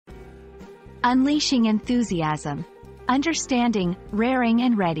Unleashing enthusiasm. Understanding, raring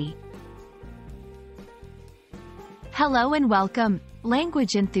and ready. Hello and welcome,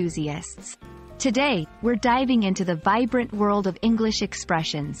 language enthusiasts. Today, we're diving into the vibrant world of English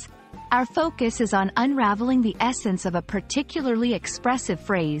expressions. Our focus is on unraveling the essence of a particularly expressive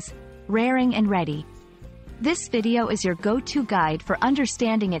phrase, raring and ready. This video is your go-to guide for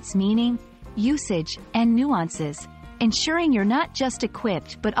understanding its meaning, usage, and nuances, ensuring you're not just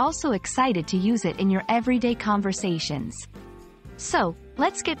equipped but also excited to use it in your everyday conversations. So,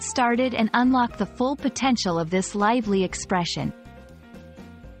 let's get started and unlock the full potential of this lively expression.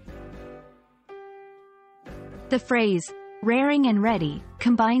 The phrase, raring and ready,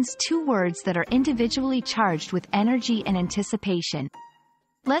 combines two words that are individually charged with energy and anticipation.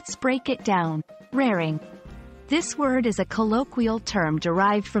 Let's break it down. Raring. This word is a colloquial term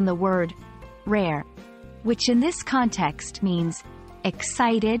derived from the word rare, which in this context means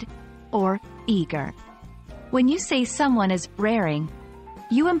excited or eager. When you say someone is raring,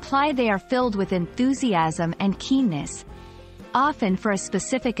 you imply they are filled with enthusiasm and keenness, often for a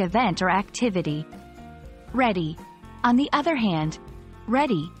specific event or activity. Ready. On the other hand,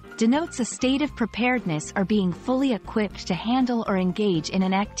 ready denotes a state of preparedness or being fully equipped to handle or engage in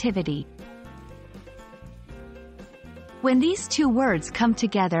an activity. When these two words come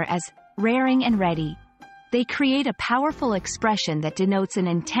together as raring and ready, they create a powerful expression that denotes an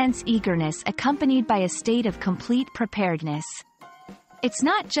intense eagerness accompanied by a state of complete preparedness. It's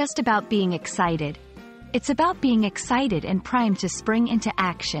not just about being excited. It's about being excited and primed to spring into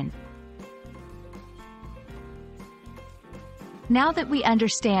action. Now that we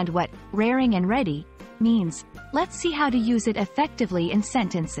understand what raring and ready means, let's see how to use it effectively in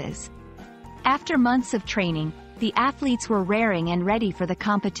sentences. After months of training, the athletes were raring and ready for the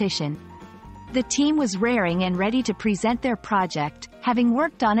competition. The team was raring and ready to present their project, having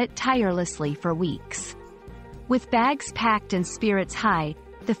worked on it tirelessly for weeks. With bags packed and spirits high,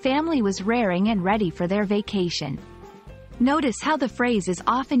 the family was raring and ready for their vacation. Notice how the phrase is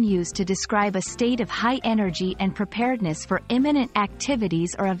often used to describe a state of high energy and preparedness for imminent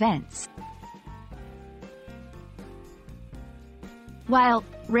activities or events. While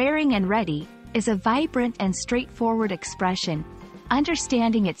raring and ready is a vibrant and straightforward expression,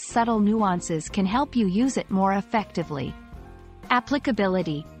 understanding its subtle nuances can help you use it more effectively.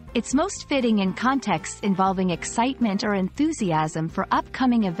 Applicability. It's most fitting in contexts involving excitement or enthusiasm for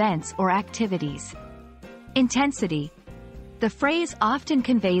upcoming events or activities. Intensity. The phrase often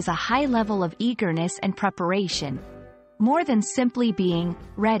conveys a high level of eagerness and preparation, more than simply being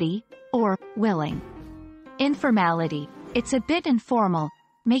ready or willing. Informality. It's a bit informal,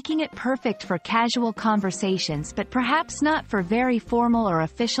 making it perfect for casual conversations but perhaps not for very formal or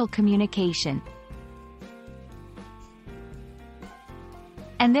official communication.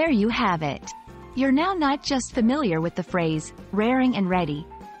 And there you have it. You're now not just familiar with the phrase, raring and ready,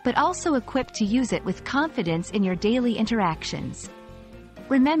 but also equipped to use it with confidence in your daily interactions.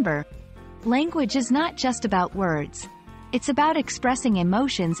 Remember, language is not just about words. It's about expressing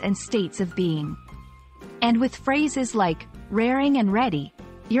emotions and states of being. And with phrases like raring and ready,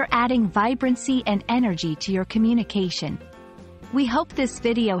 you're adding vibrancy and energy to your communication. We hope this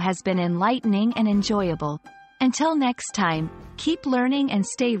video has been enlightening and enjoyable. Until next time, keep learning and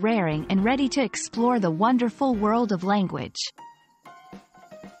stay raring and ready to explore the wonderful world of language.